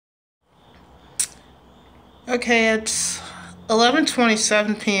Okay, it's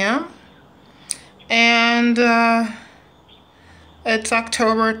 11:27 p.m. and it's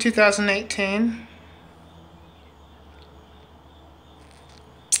October 2018.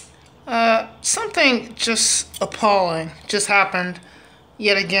 Something just appalling just happened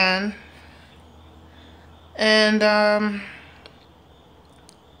yet again, and I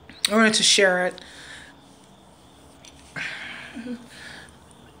wanted to share it.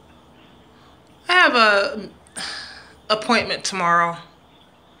 I have a appointment tomorrow,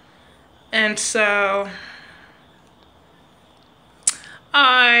 and so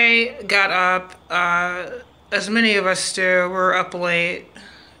I got up, as many of us do. We're up late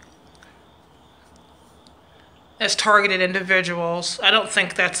as targeted individuals. I don't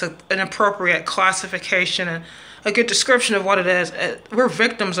think that's an appropriate classification and a good description of what it is. We're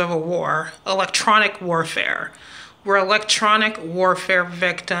victims of a war, electronic warfare. We're electronic warfare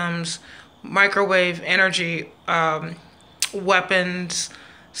victims, microwave energy weapons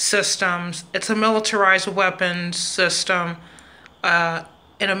systems. It's a militarized weapons system, an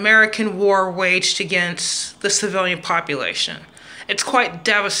American war waged against the civilian population. It's quite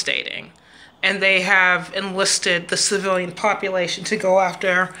devastating, and they have enlisted the civilian population to go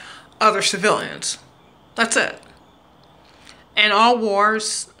after other civilians. That's it. And all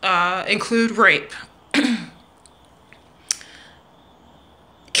wars include rape,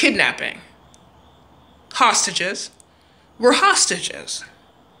 kidnapping, hostages. We're hostages.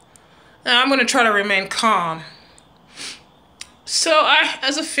 Now I'm going to try to remain calm. So I,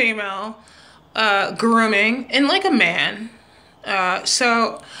 as a female, grooming, and like a man,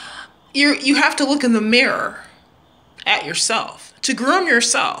 so you have to look in the mirror at yourself to groom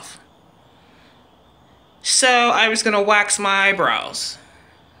yourself. So I was gonna wax my eyebrows.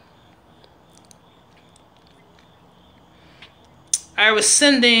 I was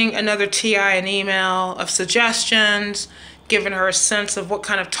sending another TI an email of suggestions, giving her a sense of what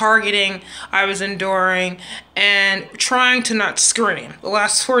kind of targeting I was enduring, and trying to not scream. The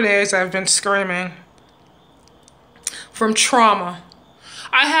last 4 days I've been screaming from trauma.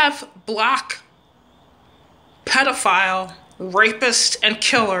 I have black pedophile, rapists, and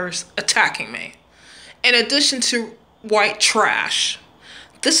killers attacking me, in addition to white trash.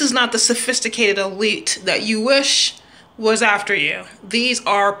 This is not the sophisticated elite that you wish was after you. These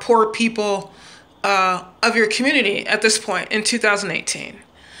are poor people of your community at this point in 2018.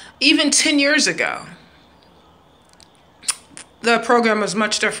 Even 10 years ago, the program was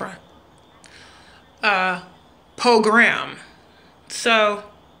much different. Program. So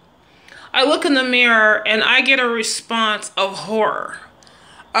I look in the mirror and I get a response of horror.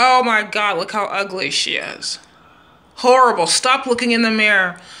 Oh my God, look how ugly she is. Horrible. Stop looking in the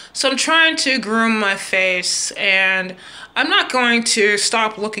mirror. So I'm trying to groom my face, and I'm not going to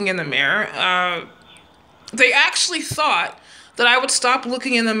stop looking in the mirror. They actually thought that I would stop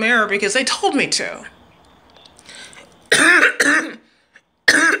looking in the mirror because they told me to.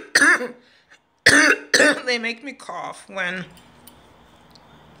 They make me cough when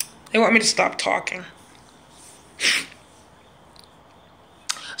they want me to stop talking.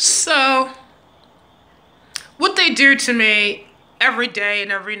 So, what they do to me every day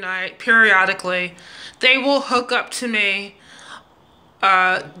and every night, periodically, they will hook up to me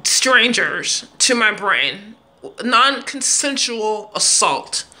strangers to my brain. Non-consensual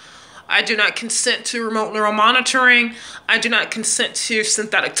assault. I do not consent to remote neural monitoring. I do not consent to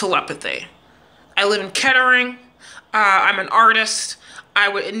synthetic telepathy. I live in Kettering. I'm an artist. I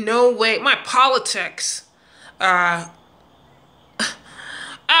would in no way, my politics,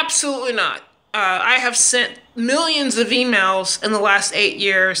 absolutely not. I have sent millions of emails in the last 8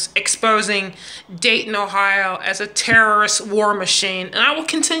 years exposing Dayton, Ohio as a terrorist war machine, and I will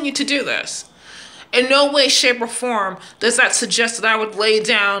continue to do this. In no way, shape, or form does that suggest that I would lay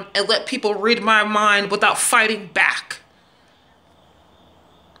down and let people read my mind without fighting back.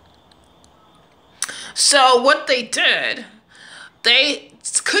 So what they did, they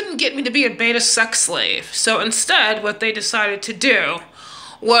couldn't get me to be a beta sex slave. So instead, what they decided to do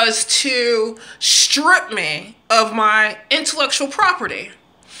was to strip me of my intellectual property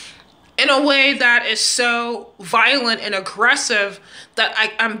in a way that is so violent and aggressive that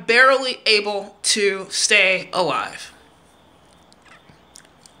I'm barely able to stay alive.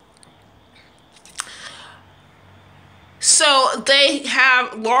 So they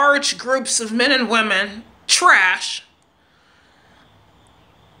have large groups of men and women, trash,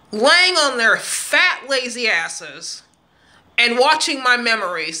 laying on their fat, lazy asses and watching my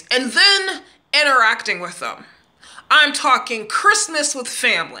memories and then interacting with them. I'm talking Christmas with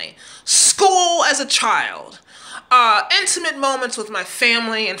family, school as a child, intimate moments with my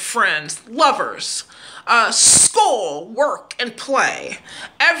family and friends, lovers, school, work, and play.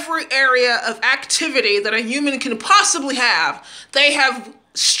 Every area of activity that a human can possibly have, they have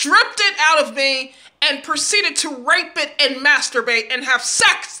stripped it out of me and proceeded to rape it and masturbate and have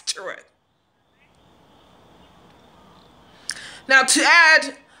sex to it. Now, to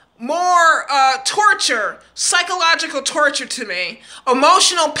add more torture, psychological torture to me,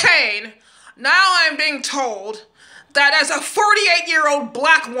 emotional pain, now I'm being told that as a 48-year-old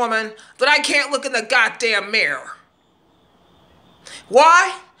black woman that I can't look in the goddamn mirror.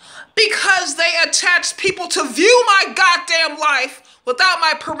 Why? Because they attach people to view my goddamn life without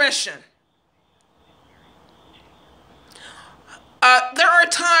my permission. There are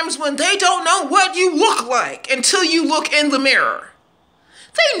times when they don't know what you look like until you look in the mirror.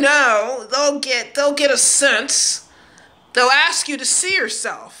 They know, they'll get a sense. They'll ask you to see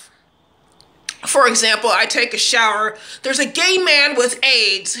yourself. For example, I take a shower. There's a gay man with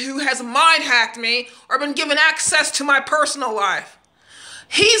AIDS who has mind hacked me or been given access to my personal life.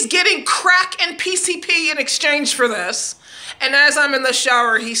 He's getting crack and PCP in exchange for this. And as I'm in the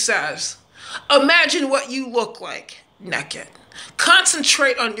shower, he says, imagine what you look like naked.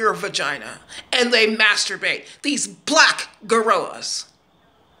 Concentrate on your vagina. And they masturbate. These black gorillas.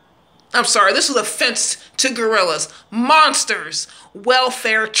 I'm sorry, this is an offense to gorillas. Monsters.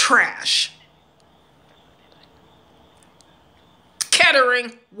 Welfare trash.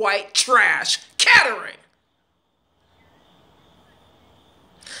 Kettering white trash. Kettering.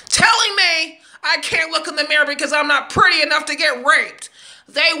 Telling me I can't look in the mirror because I'm not pretty enough to get raped.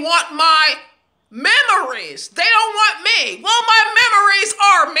 They want my memories. They don't want me. Well, my memories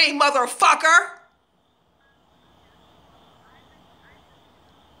are me, motherfucker.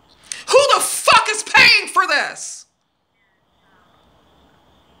 Who the fuck is paying for this?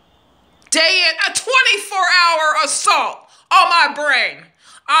 Day in, a 24-hour assault on my brain.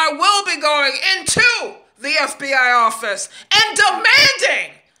 I will be going into the FBI office and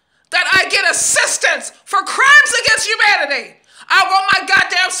demanding that I get assistance for crimes against humanity. I want my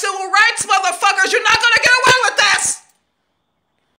goddamn civil